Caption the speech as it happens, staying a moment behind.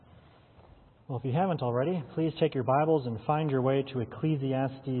Well, if you haven't already, please take your Bibles and find your way to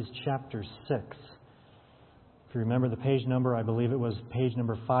Ecclesiastes chapter 6. If you remember the page number, I believe it was page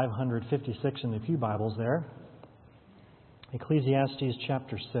number 556 in the Pew Bibles there. Ecclesiastes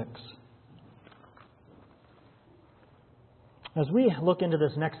chapter 6. As we look into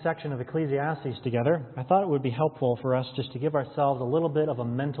this next section of Ecclesiastes together, I thought it would be helpful for us just to give ourselves a little bit of a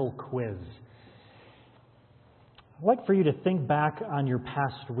mental quiz. I'd like for you to think back on your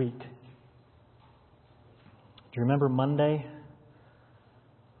past week. Do you remember Monday? Do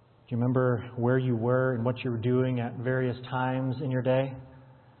you remember where you were and what you were doing at various times in your day?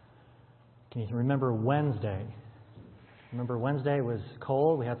 Can you remember Wednesday? Remember Wednesday was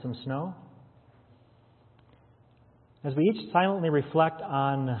cold, we had some snow? As we each silently reflect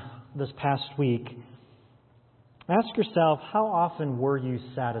on this past week, ask yourself, how often were you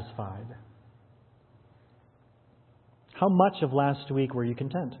satisfied? How much of last week were you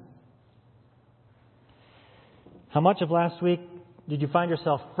content? How much of last week did you find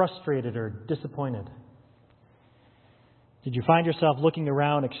yourself frustrated or disappointed? Did you find yourself looking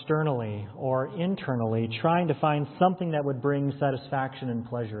around externally or internally, trying to find something that would bring satisfaction and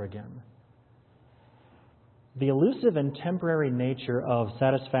pleasure again? The elusive and temporary nature of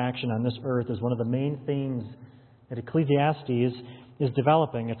satisfaction on this earth is one of the main themes that Ecclesiastes is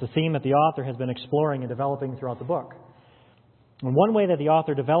developing. It's a theme that the author has been exploring and developing throughout the book. And one way that the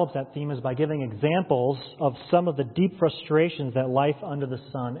author develops that theme is by giving examples of some of the deep frustrations that life under the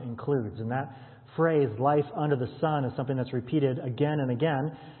sun includes. And that phrase, life under the sun, is something that's repeated again and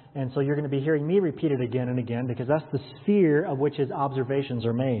again. And so you're going to be hearing me repeat it again and again because that's the sphere of which his observations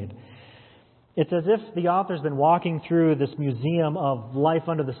are made. It's as if the author's been walking through this museum of life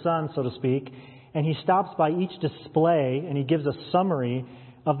under the sun, so to speak, and he stops by each display and he gives a summary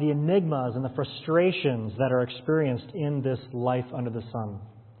of the enigmas and the frustrations that are experienced in this life under the sun.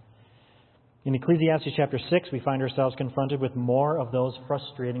 In Ecclesiastes chapter 6, we find ourselves confronted with more of those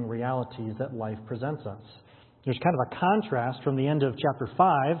frustrating realities that life presents us. There's kind of a contrast from the end of chapter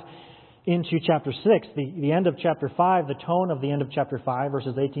 5 into chapter 6. The end of chapter 5, the tone of the end of chapter 5,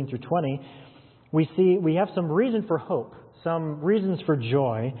 verses 18 through 20, we have some reason for hope, some reasons for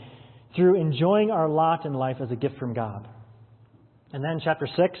joy through enjoying our lot in life as a gift from God. And then chapter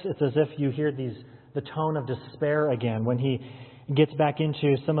 6, it's as if you hear the tone of despair again when he gets back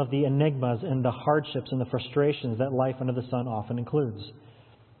into some of the enigmas and the hardships and the frustrations that life under the sun often includes.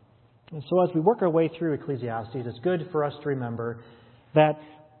 And so as we work our way through Ecclesiastes, it's good for us to remember that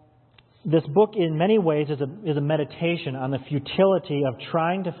this book in many ways is a meditation on the futility of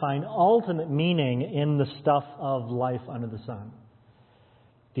trying to find ultimate meaning in the stuff of life under the sun.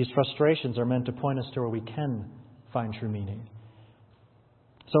 These frustrations are meant to point us to where we can find true meaning.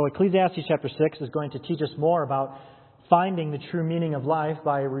 So Ecclesiastes chapter 6 is going to teach us more about finding the true meaning of life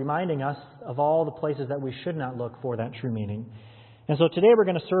by reminding us of all the places that we should not look for that true meaning. And so today we're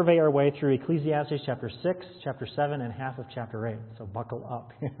going to survey our way through Ecclesiastes chapter 6, chapter 7, and half of chapter 8. So buckle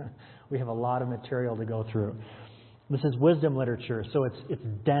up. We have a lot of material to go through. This is wisdom literature, so it's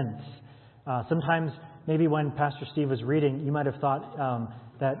dense. Sometimes, maybe when Pastor Steve was reading, you might have thought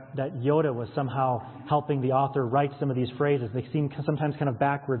that Yoda was somehow helping the author write some of these phrases. They seem sometimes kind of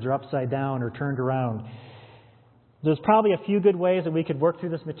backwards or upside down or turned around. There's probably a few good ways that we could work through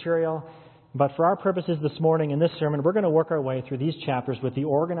this material, but for our purposes this morning in this sermon, we're going to work our way through these chapters with the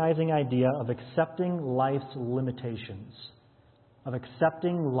organizing idea of accepting life's limitations. Of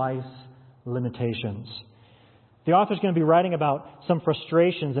accepting life's limitations. The author's going to be writing about some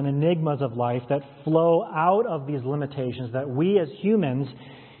frustrations and enigmas of life that flow out of these limitations that we as humans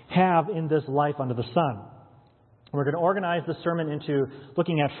have in this life under the sun. We're going to organize the sermon into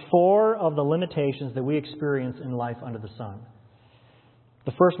looking at 4 of the limitations that we experience in life under the sun.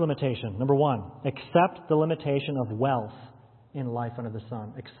 The first limitation, number 1, accept the limitation of wealth in life under the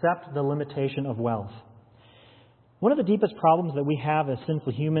sun. Accept the limitation of wealth. One of the deepest problems that we have as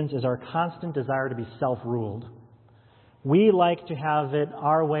sinful humans is our constant desire to be self-ruled. We like to have it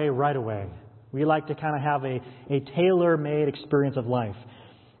our way right away. We like to kind of have a tailor-made experience of life.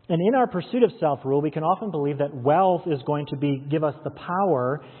 And in our pursuit of self-rule, we can often believe that wealth is going to give us the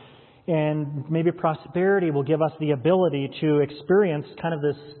power, and maybe prosperity will give us the ability to experience kind of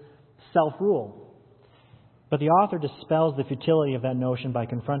this self-rule. But the author dispels the futility of that notion by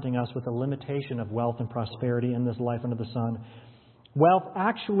confronting us with the limitation of wealth and prosperity in this life under the sun. Wealth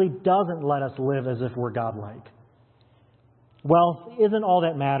actually doesn't let us live as if we're godlike. Wealth isn't all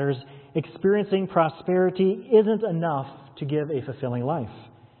that matters. Experiencing prosperity isn't enough to give a fulfilling life.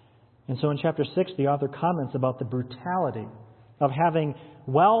 And so in chapter 6, the author comments about the brutality of having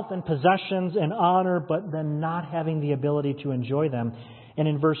wealth and possessions and honor, but then not having the ability to enjoy them. And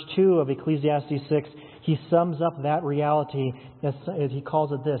in verse 2 of Ecclesiastes 6, he sums up that reality as he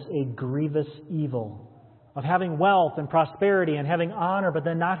calls it this, a grievous evil. Of having wealth and prosperity and having honor, but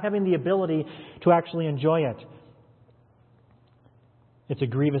then not having the ability to actually enjoy it. It's a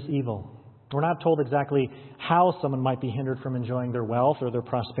grievous evil. We're not told exactly how someone might be hindered from enjoying their wealth or their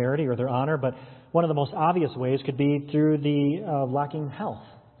prosperity or their honor, but one of the most obvious ways could be through the lacking health.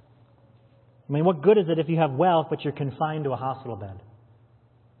 I mean, what good is it if you have wealth, but you're confined to a hospital bed?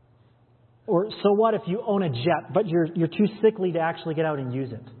 Or so what if you own a jet, but you're too sickly to actually get out and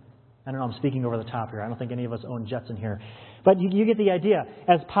use it? I don't know, I'm speaking over the top here. I don't think any of us own jets in here. But you get the idea.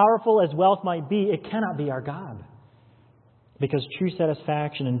 As powerful as wealth might be, it cannot be our God. Because true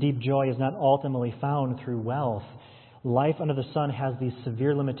satisfaction and deep joy is not ultimately found through wealth. Life under the sun has these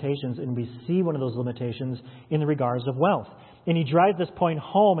severe limitations, and we see one of those limitations in the regards of wealth. And he drives this point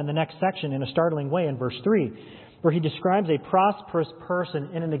home in the next section in a startling way in verse 3, where he describes a prosperous person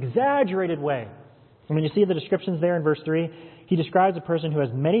in an exaggerated way. And when you see the descriptions there in verse 3, he describes a person who has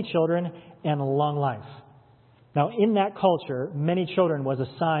many children and a long life. Now, in that culture, many children was a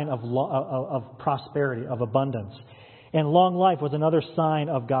sign of prosperity, of abundance. And long life was another sign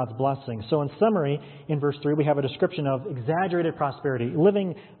of God's blessing. So in summary, in verse 3, we have a description of exaggerated prosperity.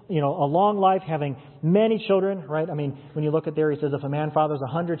 Living, a long life, having many children, right? I mean, when you look at there, he says if a man fathers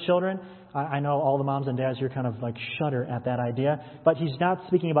 100 children, I know all the moms and dads here kind of like shudder at that idea. But he's not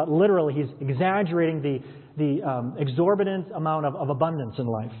speaking about literally. He's exaggerating the exorbitant amount of abundance in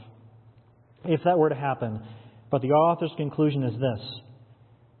life. If that were to happen. But the author's conclusion is this.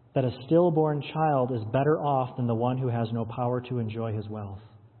 That a stillborn child is better off than the one who has no power to enjoy his wealth.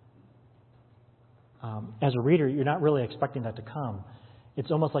 As a reader, you're not really expecting that to come.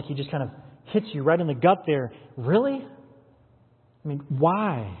 It's almost like he just kind of hits you right in the gut there. Really? I mean,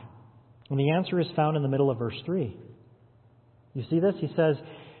 why? And the answer is found in the middle of verse 3. You see this? He says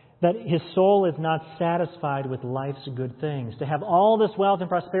that his soul is not satisfied with life's good things. To have all this wealth and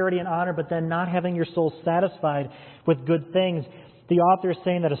prosperity and honor, but then not having your soul satisfied with good things. The author is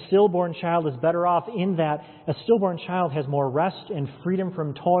saying that a stillborn child is better off in that a stillborn child has more rest and freedom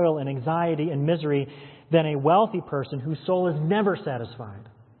from toil and anxiety and misery than a wealthy person whose soul is never satisfied.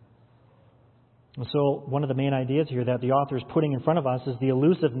 And so one of the main ideas here that the author is putting in front of us is the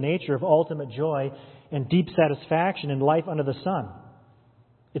elusive nature of ultimate joy and deep satisfaction in life under the sun.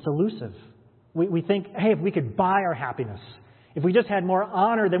 It's elusive. We think, hey, if we could buy our happiness, if we just had more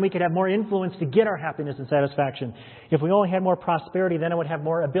honor, then we could have more influence to get our happiness and satisfaction. If we only had more prosperity, then it would have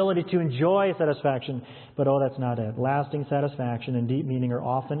more ability to enjoy satisfaction. But that's not it. Lasting satisfaction and deep meaning are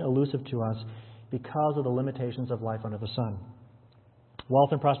often elusive to us because of the limitations of life under the sun. Wealth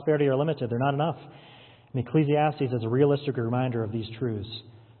and prosperity are limited. They're not enough. And Ecclesiastes is a realistic reminder of these truths.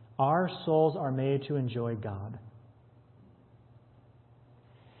 Our souls are made to enjoy God.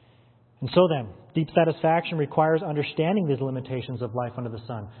 And so then, deep satisfaction requires understanding these limitations of life under the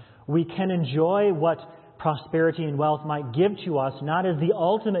sun. We can enjoy what prosperity and wealth might give to us, not as the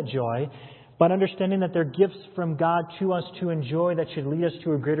ultimate joy, but understanding that they're gifts from God to us to enjoy that should lead us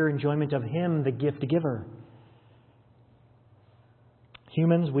to a greater enjoyment of Him, the gift giver. As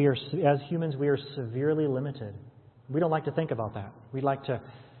humans, we are severely limited. We don't like to think about that. We like to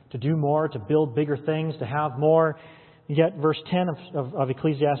do more, to build bigger things, to have more. Yet verse 10 of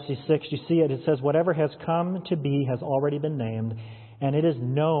Ecclesiastes 6, you see it says, whatever has come to be has already been named, and it is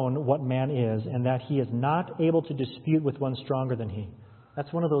known what man is, and that he is not able to dispute with one stronger than he.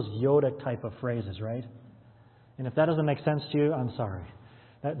 That's one of those Yoda type of phrases, right? And if that doesn't make sense to you, I'm sorry.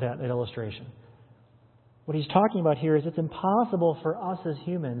 That illustration. What he's talking about here is it's impossible for us as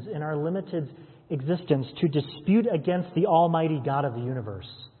humans in our limited existence to dispute against the Almighty God of the universe,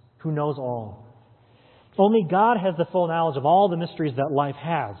 who knows all. Only God has the full knowledge of all the mysteries that life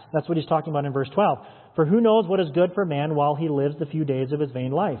has. That's what he's talking about in verse 12. For who knows what is good for man while he lives the few days of his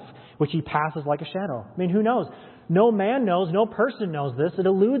vain life, which he passes like a shadow? I mean, who knows? No man knows, no person knows this. It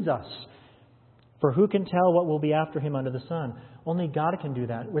eludes us. For who can tell what will be after him under the sun? Only God can do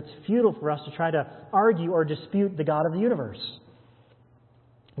that. It's futile for us to try to argue or dispute the God of the universe.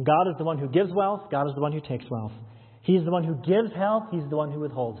 God is the one who gives wealth. God is the one who takes wealth. He's the one who gives health. He's the one who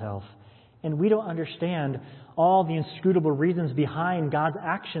withholds health. And we don't understand all the inscrutable reasons behind God's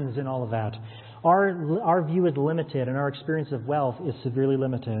actions in all of that. Our view is limited, and our experience of wealth is severely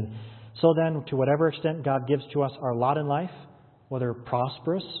limited. So then, to whatever extent God gives to us our lot in life, whether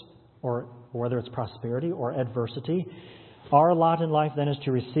prosperous or whether it's prosperity or adversity, our lot in life then is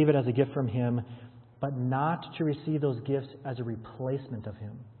to receive it as a gift from Him, but not to receive those gifts as a replacement of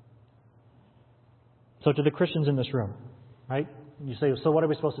Him. So to the Christians in this room, right? You say, so what are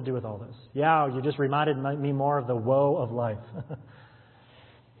we supposed to do with all this? Yeah, you just reminded me more of the woe of life.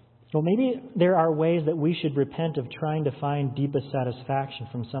 Well, maybe there are ways that we should repent of trying to find deepest satisfaction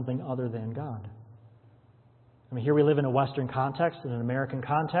from something other than God. I mean, here we live in a Western context, in an American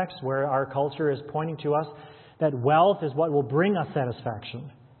context, where our culture is pointing to us that wealth is what will bring us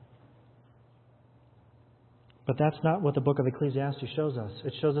satisfaction. But that's not what the book of Ecclesiastes shows us.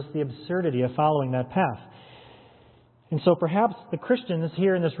 It shows us the absurdity of following that path. And so perhaps the Christians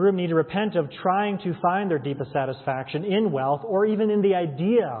here in this room need to repent of trying to find their deepest satisfaction in wealth or even in the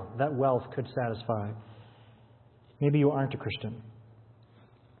idea that wealth could satisfy. Maybe you aren't a Christian.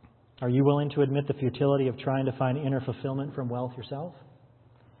 Are you willing to admit the futility of trying to find inner fulfillment from wealth yourself?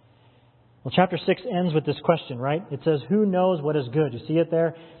 Well, chapter 6 ends with this question, right? It says, who knows what is good? You see it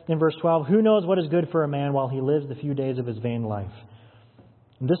there in verse 12. Who knows what is good for a man while he lives the few days of his vain life?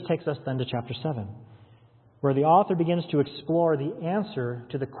 And this takes us then to chapter 7, where the author begins to explore the answer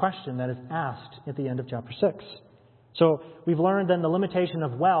to the question that is asked at the end of chapter 6. So we've learned then the limitation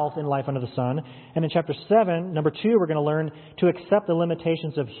of wealth in life under the sun. And in chapter 7, number 2, we're going to learn to accept the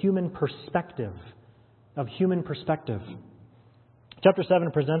limitations of human perspective. Chapter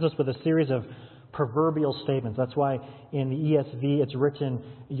 7 presents us with a series of proverbial statements. That's why in the ESV it's written,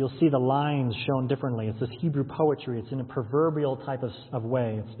 you'll see the lines shown differently. It's this Hebrew poetry. It's in a proverbial type of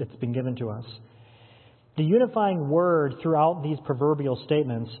way. It's been given to us. The unifying word throughout these proverbial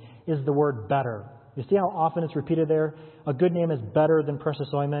statements is the word better. You see how often it's repeated there? A good name is better than precious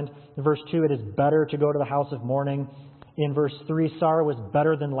ointment. In verse 2, it is better to go to the house of mourning. In verse 3, sorrow is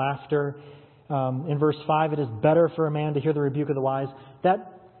better than laughter. In verse 5, it is better for a man to hear the rebuke of the wise.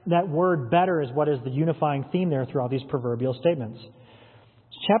 That word better is what is the unifying theme there throughout these proverbial statements.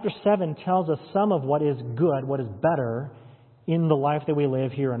 Chapter 7 tells us some of what is good, what is better in the life that we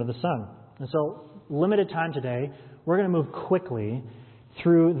live here under the sun. And so, limited time today, we're going to move quickly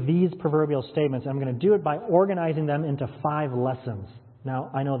through these proverbial statements. I'm going to do it by organizing them into 5 lessons.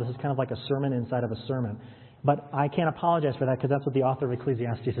 Now, I know this is kind of like a sermon inside of a sermon, but I can't apologize for that because that's what the author of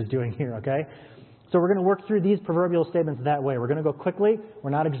Ecclesiastes is doing here, okay? So we're going to work through these proverbial statements that way. We're going to go quickly.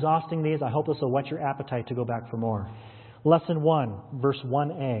 We're not exhausting these. I hope this will whet your appetite to go back for more. Lesson 1, verse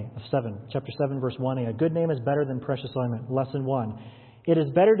 1a of 7. Chapter 7, verse 1a. A good name is better than precious ointment. Lesson 1. It is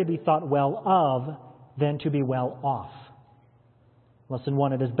better to be thought well of than to be well off. Lesson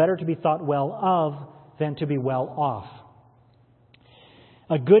 1. It is better to be thought well of than to be well off.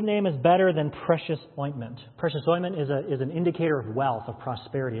 A good name is better than precious ointment. Precious ointment is an indicator of wealth, of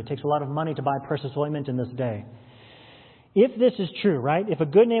prosperity. It takes a lot of money to buy precious ointment in this day. If this is true, right? If a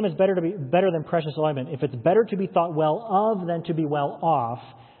good name is better than precious ointment, if it's better to be thought well of than to be well off,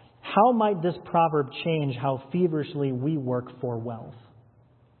 how might this proverb change how feverishly we work for wealth?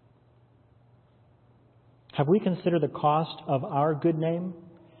 Have we considered the cost of our good name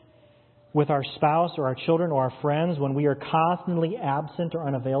with our spouse or our children or our friends when we are constantly absent or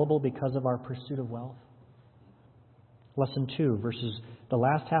unavailable because of our pursuit of wealth? Lesson 2, the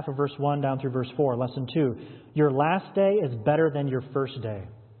last half of verse 1 down through verse 4. Lesson 2, your last day is better than your first day.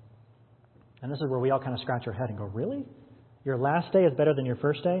 And this is where we all kind of scratch our head and go, really? Your last day is better than your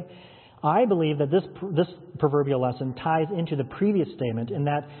first day? I believe that this proverbial lesson ties into the previous statement in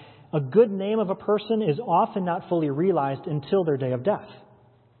that a good name of a person is often not fully realized until their day of death.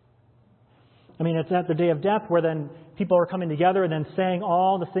 I mean, it's at the day of death where then people are coming together and then saying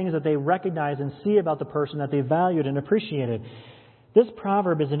all the things that they recognize and see about the person that they valued and appreciated. This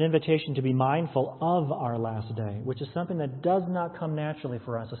proverb is an invitation to be mindful of our last day, which is something that does not come naturally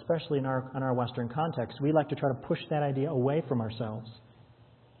for us, especially in our Western context. We like to try to push that idea away from ourselves.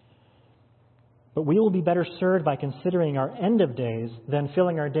 But we will be better served by considering our end of days than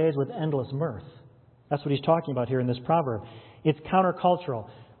filling our days with endless mirth. That's what he's talking about here in this proverb. It's countercultural.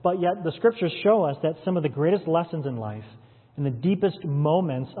 But yet the Scriptures show us that some of the greatest lessons in life and the deepest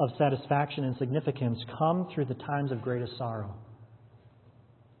moments of satisfaction and significance come through the times of greatest sorrow.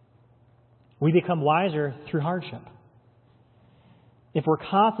 We become wiser through hardship. If we're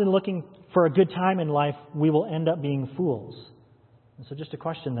constantly looking for a good time in life, we will end up being fools. And so just a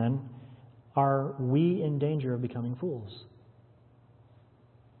question then, are we in danger of becoming fools?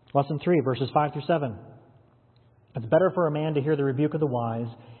 Lesson 3, verses 5 through 7. It's better for a man to hear the rebuke of the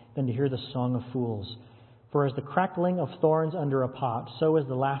wise than to hear the song of fools. For as the crackling of thorns under a pot, so is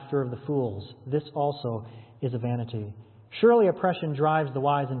the laughter of the fools. This also is a vanity. Surely oppression drives the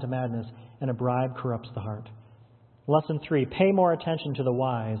wise into madness, and a bribe corrupts the heart. Lesson 3, pay more attention to the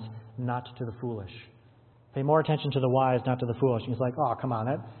wise, not to the foolish. Pay more attention to the wise, not to the foolish. And he's like, oh, come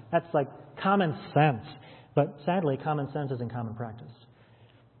on, that's like common sense. But sadly, common sense isn't common practice.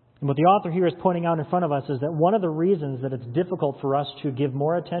 And what the author here is pointing out in front of us is that one of the reasons that it's difficult for us to give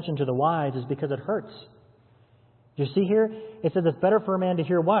more attention to the wise is because it hurts. You see here, it says it's better for a man to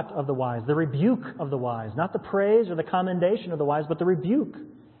hear what of the wise? The rebuke of the wise. Not the praise or the commendation of the wise, but the rebuke.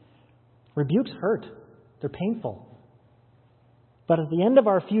 Rebukes hurt. They're painful. But at the end of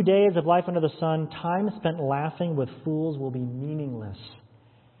our few days of life under the sun, time spent laughing with fools will be meaningless.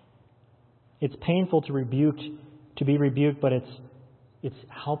 It's painful to be rebuked, but it's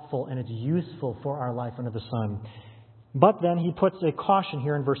helpful and it's useful for our life under the sun. But then he puts a caution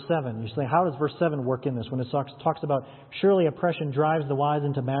here in verse 7. You say, how does verse 7 work in this? When it talks about, surely oppression drives the wise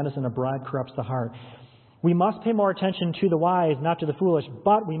into madness and a bribe corrupts the heart. We must pay more attention to the wise, not to the foolish,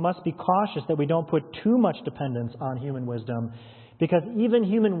 but we must be cautious that we don't put too much dependence on human wisdom, because even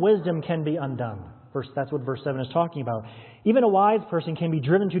human wisdom can be undone. That's what verse 7 is talking about. Even a wise person can be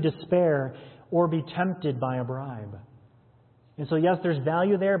driven to despair or be tempted by a bribe. And so, yes, there's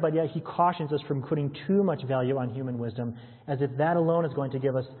value there, but yet he cautions us from putting too much value on human wisdom, as if that alone is going to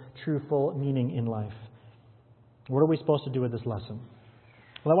give us true, full meaning in life. What are we supposed to do with this lesson?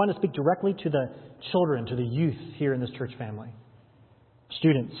 Well, I want to speak directly to the children, to the youth here in this church family.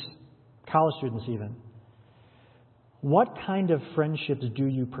 Students, college students even. What kind of friendships do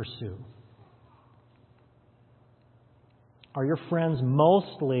you pursue? Are your friends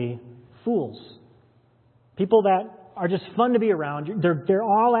mostly fools? People that are just fun to be around. They're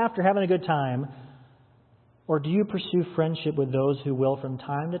all after having a good time. Or do you pursue friendship with those who will from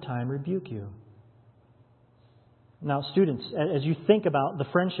time to time rebuke you? Now, students, as you think about the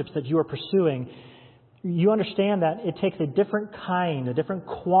friendships that you are pursuing, you understand that it takes a different kind, a different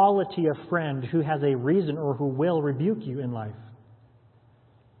quality of friend who has a reason or who will rebuke you in life.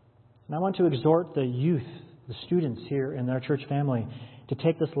 And I want to exhort the youth, the students here in our church family, to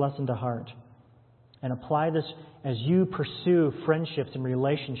take this lesson to heart and apply this as you pursue friendships and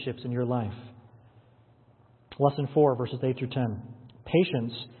relationships in your life. Lesson 4, verses 8 through 10.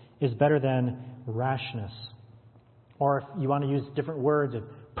 Patience is better than rashness. Or if you want to use different words,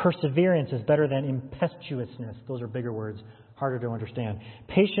 perseverance is better than impetuousness. Those are bigger words, harder to understand.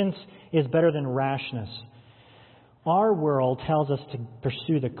 Patience is better than rashness. Our world tells us to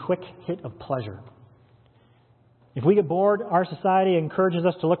pursue the quick hit of pleasure. If we get bored, our society encourages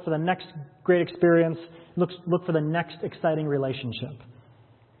us to look for the next great experience, look for the next exciting relationship.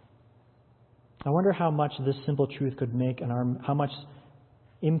 I wonder how much this simple truth could make how much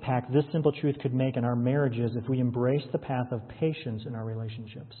impact this simple truth could make in our marriages if we embrace the path of patience in our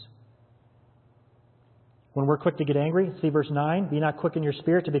relationships. When we're quick to get angry, see verse 9, be not quick in your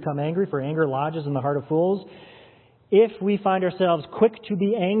spirit to become angry, for anger lodges in the heart of fools. If we find ourselves quick to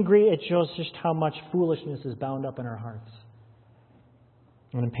be angry, it shows just how much foolishness is bound up in our hearts.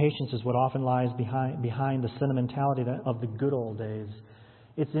 And impatience is what often lies behind the sentimentality of the good old days.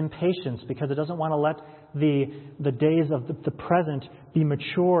 It's impatience because it doesn't want to let the days of the present be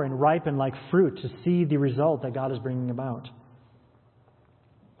mature and ripen like fruit to see the result that God is bringing about.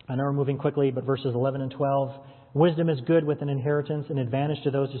 I know we're moving quickly, but verses 11 and 12. Wisdom is good with an inheritance, an advantage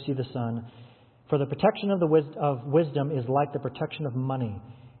to those who see the sun. For the protection of wisdom is like the protection of money,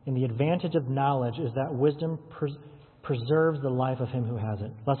 and the advantage of knowledge is that wisdom preserves the life of him who has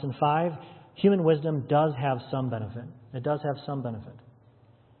it. Lesson 5, human wisdom does have some benefit. It does have some benefit.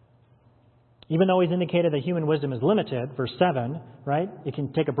 Even though he's indicated that human wisdom is limited, verse 7, right? It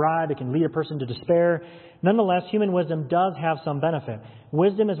can take a bribe, it can lead a person to despair. Nonetheless, human wisdom does have some benefit.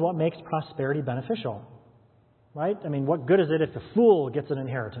 Wisdom is what makes prosperity beneficial. Right? I mean, what good is it if the fool gets an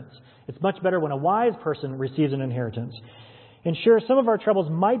inheritance? It's much better when a wise person receives an inheritance. And sure, some of our troubles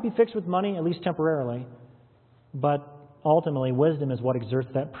might be fixed with money, at least temporarily. But ultimately, wisdom is what exerts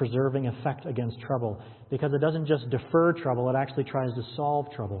that preserving effect against trouble. Because it doesn't just defer trouble, it actually tries to solve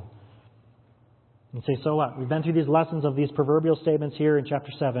trouble. And say, so what? We've been through these lessons of these proverbial statements here in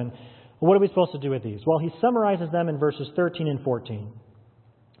chapter 7. What are we supposed to do with these? Well, he summarizes them in verses 13 and 14.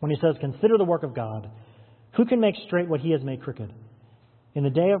 When he says, consider the work of God. Who can make straight what he has made crooked? In the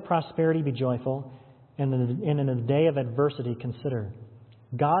day of prosperity be joyful, and in the day of adversity consider.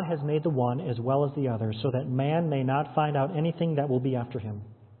 God has made the one as well as the other, so that man may not find out anything that will be after him.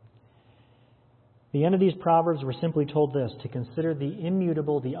 The end of these proverbs were simply told this, to consider the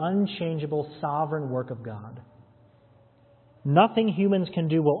immutable, the unchangeable, sovereign work of God. Nothing humans can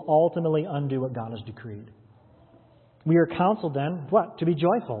do will ultimately undo what God has decreed. We are counseled then, what? To be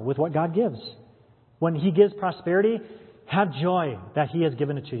joyful with what God gives. When he gives prosperity, have joy that he has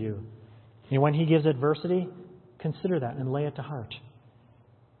given it to you. And when he gives adversity, consider that and lay it to heart.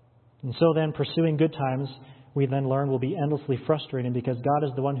 And so then, pursuing good times, we then learn will be endlessly frustrating because God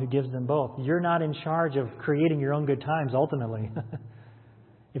is the one who gives them both. You're not in charge of creating your own good times, ultimately.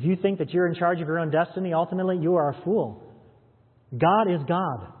 If you think that you're in charge of your own destiny, ultimately, you are a fool. God is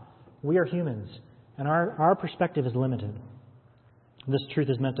God. We are humans. And our perspective is limited. This truth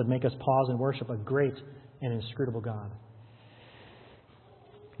is meant to make us pause and worship a great and inscrutable God.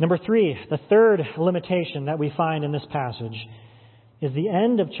 Number 3, the third limitation that we find in this passage is the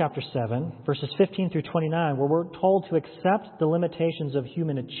end of chapter 7, verses 15 through 29, where we're told to accept the limitations of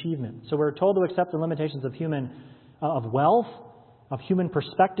human achievement. So we're told to accept the limitations of wealth, of human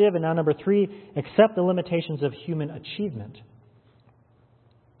perspective, and now number 3, accept the limitations of human achievement.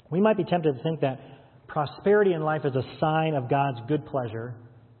 We might be tempted to think that prosperity in life is a sign of God's good pleasure,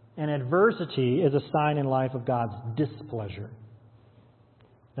 and adversity is a sign in life of God's displeasure.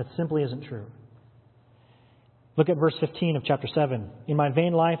 That simply isn't true. Look at verse 15 of chapter 7. In my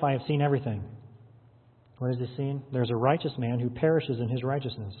vain life I have seen everything. What has he seen? There's a righteous man who perishes in his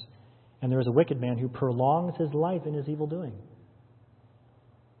righteousness, and there is a wicked man who prolongs his life in his evil doing.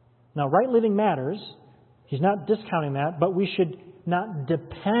 Now, right living matters. He's not discounting that, but we should not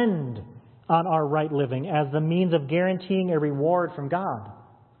depend on our right living as the means of guaranteeing a reward from God.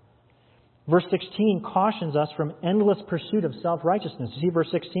 Verse 16 cautions us from endless pursuit of self-righteousness. You see verse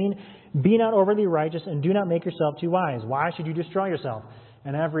 16? Be not overly righteous and do not make yourself too wise. Why should you destroy yourself?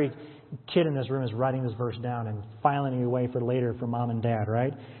 And every kid in this room is writing this verse down and filing it away for later for mom and dad,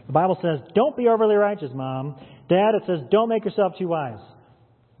 right? The Bible says, don't be overly righteous, Mom. Dad, it says, don't make yourself too wise.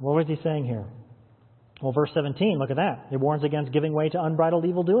 What was he saying here? Well, verse 17, look at that. It warns against giving way to unbridled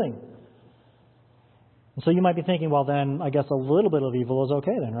evil doing. And so you might be thinking, well, then I guess a little bit of evil is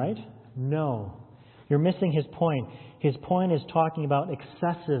okay then, right? No. You're missing his point. His point is talking about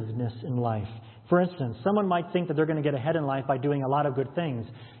excessiveness in life. For instance, someone might think that they're going to get ahead in life by doing a lot of good things.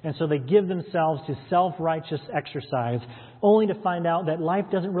 And so they give themselves to self-righteous exercise, only to find out that life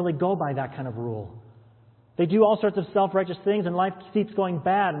doesn't really go by that kind of rule. They do all sorts of self-righteous things and life keeps going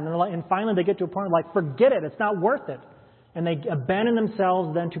bad. And finally they get to a point where forget it. It's not worth it. And they abandon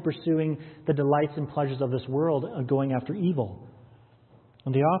themselves then to pursuing the delights and pleasures of this world, going after evil.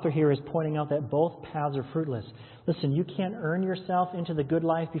 And the author here is pointing out that both paths are fruitless. Listen, you can't earn yourself into the good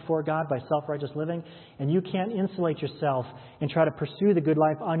life before God by self-righteous living, and you can't insulate yourself and try to pursue the good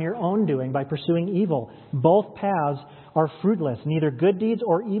life on your own doing by pursuing evil. Both paths are fruitless. Neither good deeds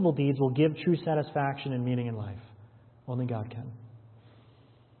or evil deeds will give true satisfaction and meaning in life. Only God can.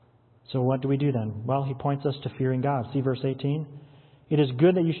 So what do we do then? Well, he points us to fearing God. See verse 18? It is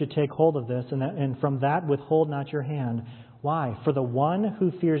good that you should take hold of this, and from that withhold not your hand. Why? For the one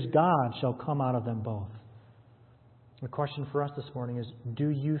who fears God shall come out of them both. The question for us this morning is, do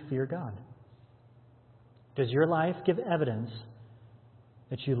you fear God? Does your life give evidence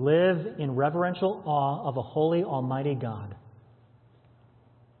that you live in reverential awe of a holy, almighty God?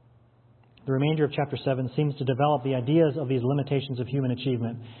 The remainder of chapter 7 seems to develop the ideas of these limitations of human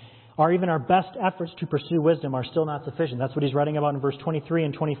achievement. Or even our best efforts to pursue wisdom are still not sufficient. That's what he's writing about in verse 23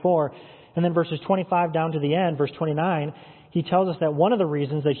 and 24. And then verses 25 down to the end, verse 29, he tells us that one of the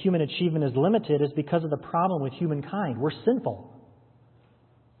reasons that human achievement is limited is because of the problem with humankind. We're sinful.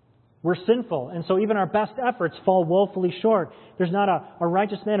 We're sinful. And so even our best efforts fall woefully short. There's not a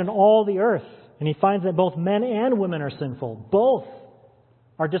righteous man in all the earth. And he finds that both men and women are sinful. Both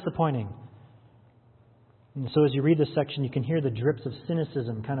are disappointing. And so as you read this section, you can hear the drips of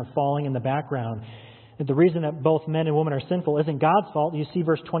cynicism kind of falling in the background. And the reason that both men and women are sinful isn't God's fault. You see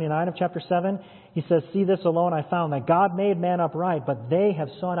verse 29 of chapter 7. He says, see this alone I found, that God made man upright, but they have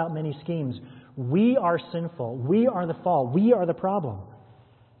sought out many schemes. We are sinful. We are the fault. We are the problem.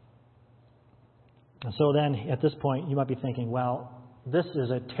 And so then at this point, you might be thinking, well, this is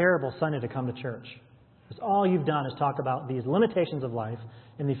a terrible Sunday to come to church. Because all you've done is talk about these limitations of life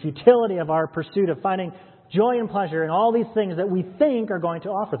and the futility of our pursuit of finding joy and pleasure and all these things that we think are going to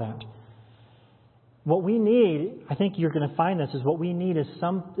offer that. What we need, I think you're going to find this, is what we need is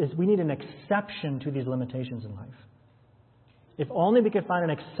we need an exception to these limitations in life. If only we could find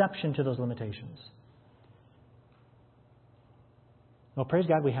an exception to those limitations. Well, praise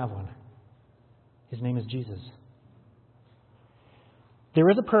God, we have one. His name is Jesus. There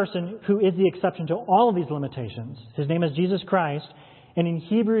is a person who is the exception to all of these limitations. His name is Jesus Christ. And in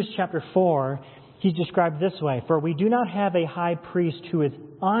Hebrews chapter 4, he's described this way: for we do not have a high priest who is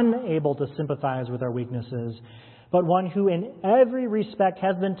unable to sympathize with our weaknesses, but one who in every respect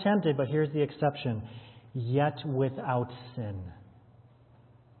has been tempted, but here's the exception, yet without sin.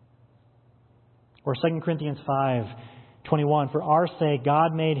 Or 2 Corinthians 5:21, for our sake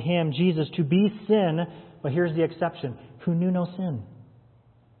God made him, Jesus, to be sin, but here's the exception, who knew no sin,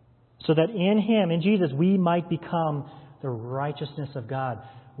 so that in him, in Jesus, we might become the righteousness of God.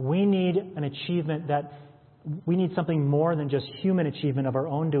 We need an achievement we need something more than just human achievement of our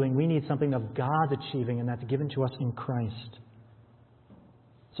own doing. We need something of God's achieving, and that's given to us in Christ.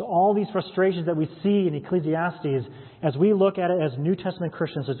 So all these frustrations that we see in Ecclesiastes, as we look at it as New Testament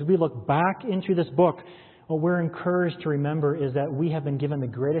Christians, as we look back into this book, what we're encouraged to remember is that we have been given the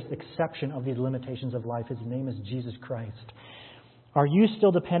greatest exception of these limitations of life. His name is Jesus Christ. Are you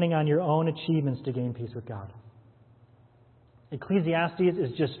still depending on your own achievements to gain peace with God? Ecclesiastes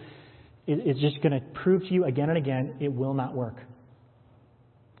is just going to prove to you again and again, it will not work.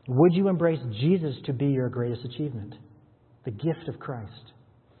 Would you embrace Jesus to be your greatest achievement? The gift of Christ.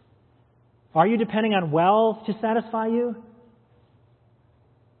 Are you depending on wealth to satisfy you?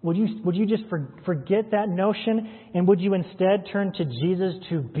 Would you just forget that notion, and would you instead turn to Jesus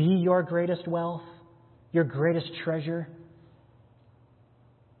to be your greatest wealth, your greatest treasure?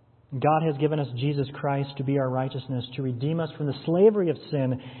 God has given us Jesus Christ to be our righteousness, to redeem us from the slavery of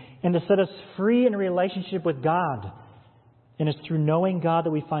sin, and to set us free in a relationship with God. And it's through knowing God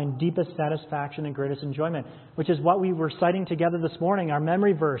that we find deepest satisfaction and greatest enjoyment, which is what we were citing together this morning, our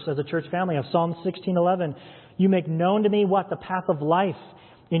memory verse as a church family of Psalm 16:11. You make known to me what? The path of life.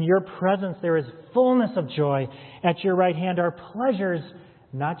 In your presence there is fullness of joy. At your right hand are pleasures,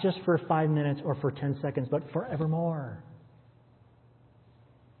 not just for 5 minutes or for 10 seconds, but forevermore.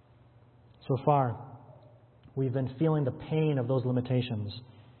 So far, we've been feeling the pain of those limitations.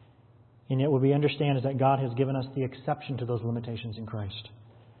 And yet what we understand is that God has given us the exception to those limitations in Christ.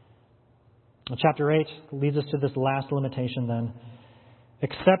 Well, chapter 8 leads us to this last limitation then.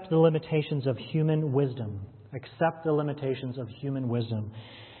 Accept the limitations of human wisdom. Accept the limitations of human wisdom.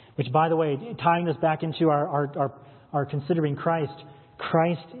 Which, by the way, tying this back into our considering Christ,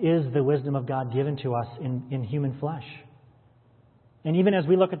 Christ is the wisdom of God given to us in human flesh. And even as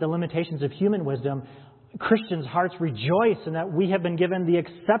we look at the limitations of human wisdom, Christians' hearts rejoice in that we have been given the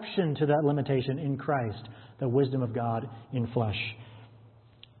exception to that limitation in Christ, the wisdom of God in flesh.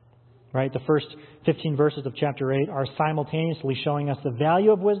 Right? The first 15 verses of chapter 8 are simultaneously showing us the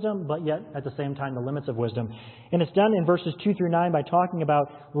value of wisdom, but yet at the same time the limits of wisdom. And it's done in verses 2 through 9 by talking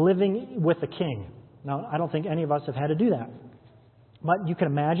about living with a king. Now, I don't think any of us have had to do that. But you can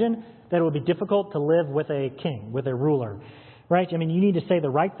imagine that it would be difficult to live with a king, with a ruler. Right? I mean, you need to say the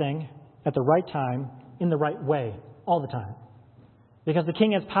right thing at the right time, in the right way, all the time. Because the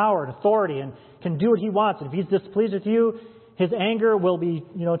king has power and authority and can do what he wants. And if he's displeased with you, his anger will be,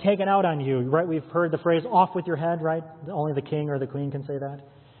 taken out on you. Right? We've heard the phrase, off with your head, right? Only the king or the queen can say that.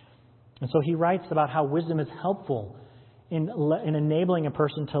 And so he writes about how wisdom is helpful in enabling a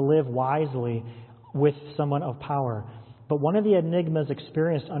person to live wisely with someone of power. But one of the enigmas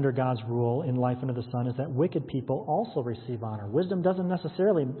experienced under God's rule in life under the sun is that wicked people also receive honor. Wisdom doesn't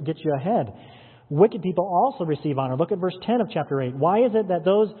necessarily get you ahead. Wicked people also receive honor. Look at verse 10 of chapter 8. Why is it that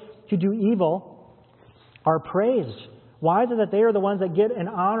those who do evil are praised? Why is it that they are the ones that get an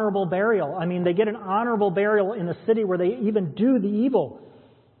honorable burial? I mean, they get an honorable burial in the city where they even do the evil.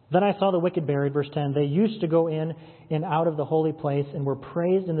 Then I saw the wicked buried, verse 10. They used to go in and out of the holy place and were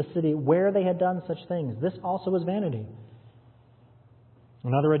praised in the city where they had done such things. This also is vanity.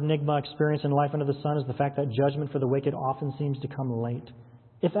 Another enigma experienced in life under the sun is the fact that judgment for the wicked often seems to come late,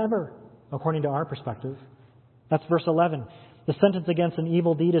 if ever, according to our perspective. That's verse 11. The sentence against an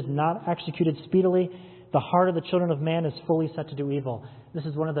evil deed is not executed speedily. The heart of the children of man is fully set to do evil. This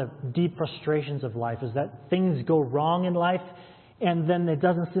is one of the deep frustrations of life, is that things go wrong in life and then it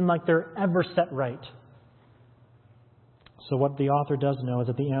doesn't seem like they're ever set right. So what the author does know is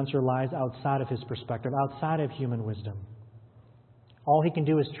that the answer lies outside of his perspective, outside of human wisdom. All he can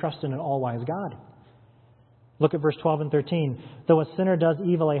do is trust in an all-wise God. Look at verse 12 and 13. Though a sinner does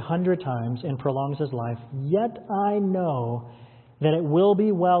evil 100 times and prolongs his life, yet I know that it will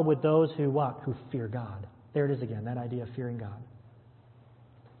be well with those who what? Who fear God. There it is again, that idea of fearing God.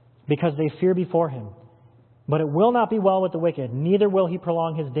 Because they fear before him. But it will not be well with the wicked, neither will he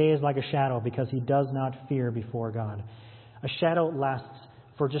prolong his days like a shadow, because he does not fear before God. A shadow lasts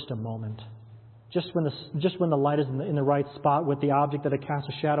for just a moment. Just when the light is in the right spot with the object that it casts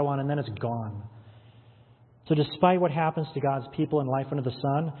a shadow on, and then it's gone. So despite what happens to God's people in life under the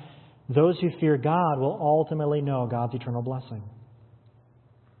sun, those who fear God will ultimately know God's eternal blessing.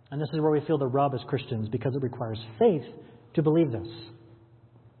 And this is where we feel the rub as Christians, because it requires faith to believe this.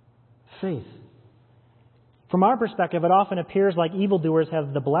 Faith. From our perspective, it often appears like evildoers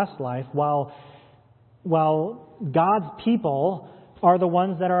have the blessed life, while God's people are the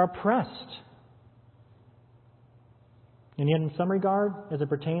ones that are oppressed. And yet, in some regard, as it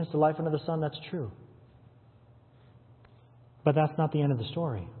pertains to life under the sun, that's true. But that's not the end of the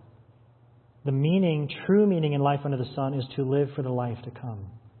story. The true meaning in life under the sun is to live for the life to come.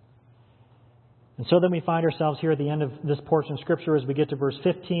 And so then we find ourselves here at the end of this portion of Scripture as we get to verse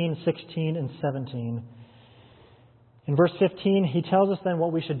 15, 16, and 17. In verse 15, he tells us then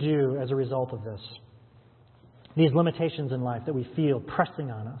what we should do as a result of this. These limitations in life that we feel pressing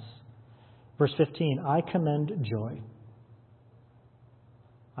on us. Verse 15, I commend joy.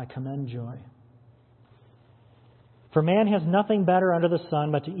 I commend joy. For man has nothing better under the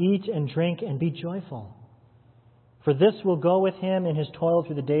sun but to eat and drink and be joyful. For this will go with him in his toil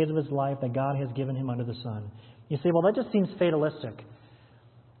through the days of his life that God has given him under the sun. You say, well, that just seems fatalistic.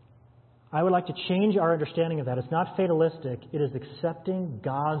 I would like to change our understanding of that. It's not fatalistic. It is accepting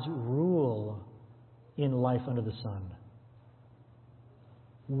God's rule in life under the sun.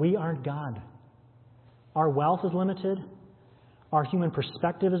 We aren't God. Our wealth is limited. Our human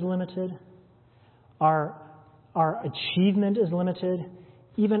perspective is limited. Our achievement is limited.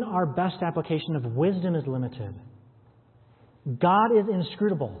 Even our best application of wisdom is limited. God is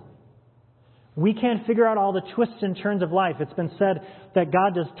inscrutable. We can't figure out all the twists and turns of life. It's been said that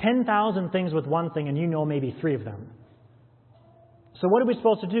God does 10,000 things with one thing and you know maybe 3 of them. So what are we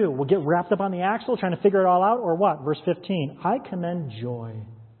supposed to do? We'll get wrapped up on the axle trying to figure it all out, or what? Verse 15, I commend joy.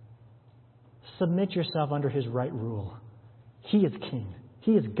 Submit yourself under his right rule. He is king.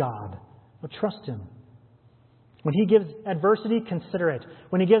 He is God. Well, trust him. When he gives adversity, consider it.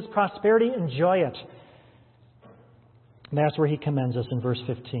 When he gives prosperity, enjoy it. And that's where he commends us in verse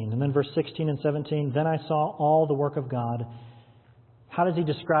 15. And then verse 16 and 17, then I saw all the work of God. How does he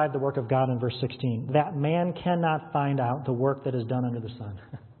describe the work of God in verse 16? That man cannot find out the work that is done under the sun.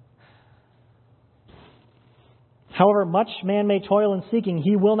 However much man may toil in seeking,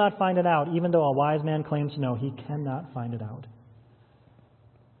 he will not find it out, even though a wise man claims to know, he cannot find it out.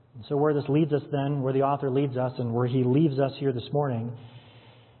 And so where this leads us then, where the author leads us and where he leaves us here this morning,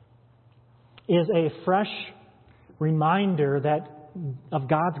 is a fresh reminder of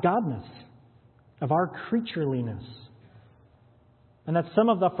God's godness, of our creatureliness. And that some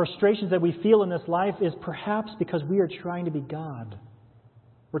of the frustrations that we feel in this life is perhaps because we are trying to be God.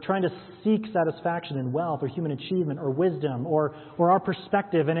 We're trying to seek satisfaction in wealth or human achievement or wisdom or our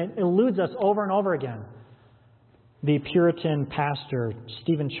perspective, and it eludes us over and over again. The Puritan pastor,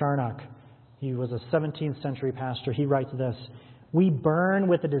 Stephen Charnock, he was a 17th century pastor, he writes this, we burn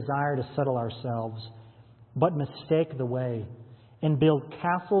with a desire to settle ourselves, but mistake the way, and build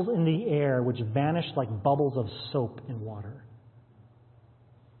castles in the air which vanish like bubbles of soap in water.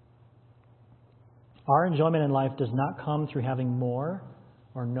 Our enjoyment in life does not come through having more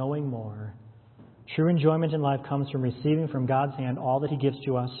or knowing more. True enjoyment in life comes from receiving from God's hand all that he gives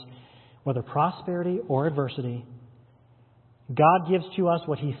to us, whether prosperity or adversity. God gives to us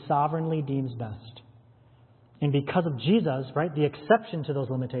what he sovereignly deems best. And because of Jesus, right, the exception to those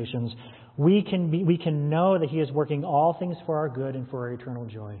limitations, we can know that he is working all things for our good and for our eternal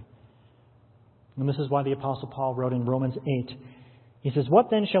joy. And this is why the Apostle Paul wrote in Romans 8, he says, what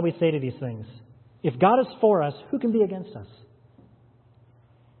then shall we say to these things? If God is for us, who can be against us?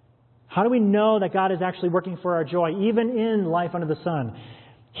 How do we know that God is actually working for our joy, even in life under the sun?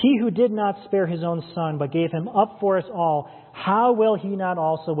 He who did not spare his own son, but gave him up for us all, how will he not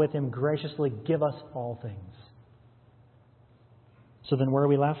also with him graciously give us all things? So then where are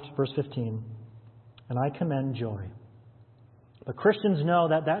we left? Verse 15. And I commend joy. But Christians know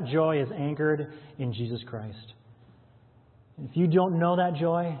that joy is anchored in Jesus Christ. If you don't know that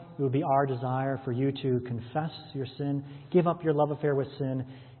joy, it would be our desire for you to confess your sin, give up your love affair with sin,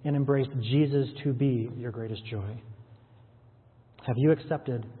 and embrace Jesus to be your greatest joy. Have you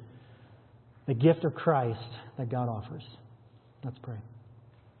accepted the gift of Christ that God offers? Let's pray.